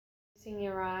Closing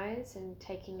your eyes and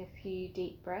taking a few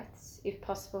deep breaths. If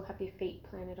possible, have your feet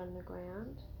planted on the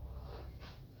ground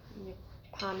and your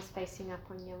palms facing up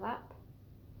on your lap.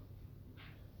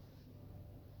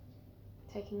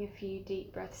 Taking a few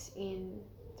deep breaths in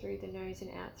through the nose and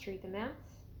out through the mouth.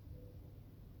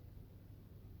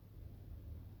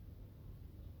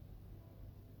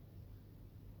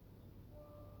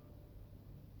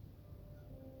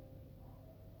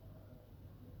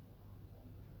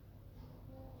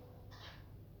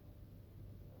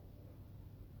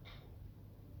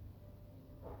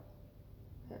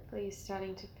 Hopefully you're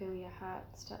starting to feel your heart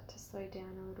start to slow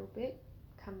down a little bit,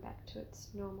 come back to its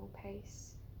normal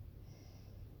pace.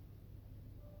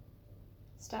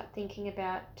 Start thinking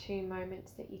about 2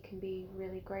 moments that you can be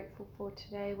really grateful for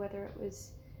today, whether it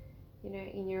was,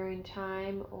 in your own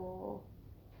time or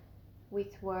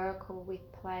with work or with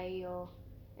play or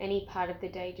any part of the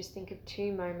day. Just think of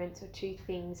 2 moments or 2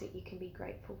 things that you can be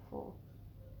grateful for.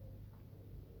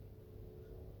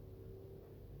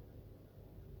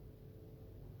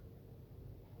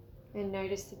 And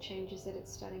notice the changes that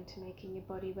it's starting to make in your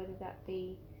body, whether that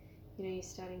be, you're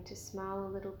starting to smile a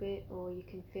little bit, or you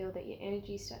can feel that your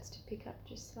energy starts to pick up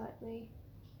just slightly.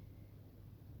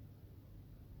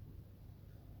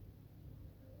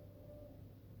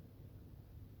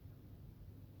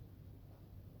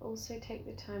 Also take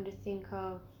the time to think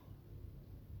of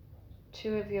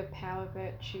 2 of your power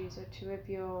virtues or 2 of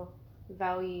your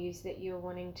values that you're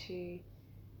wanting to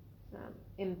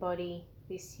embody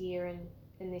this year and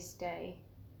this day.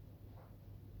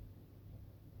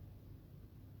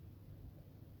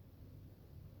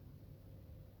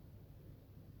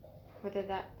 Whether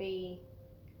that be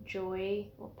joy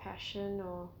or passion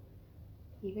or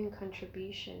even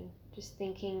contribution, just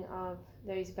thinking of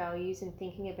those values and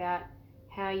thinking about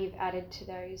how you've added to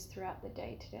those throughout the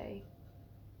day today.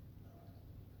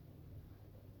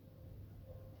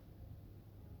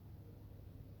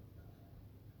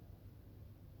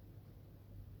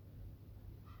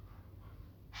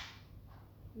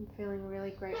 I'm feeling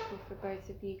really grateful for both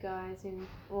of you guys in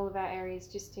all of our areas,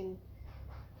 just in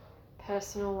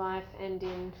personal life and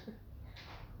in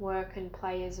work and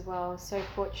play as well. So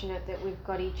fortunate that we've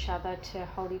got each other to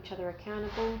hold each other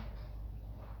accountable,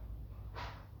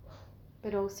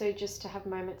 but also just to have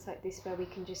moments like this where we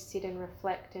can just sit and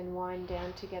reflect and wind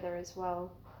down together as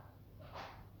well.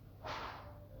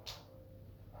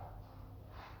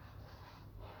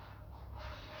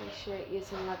 Appreciate you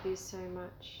and love you so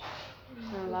much.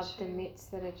 I love the mitts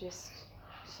that are just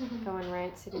going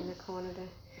rancid in the corner there.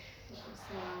 That's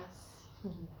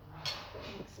nice.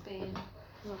 Thanks, Ben.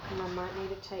 Welcome, I might need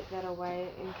to take that away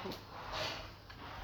in case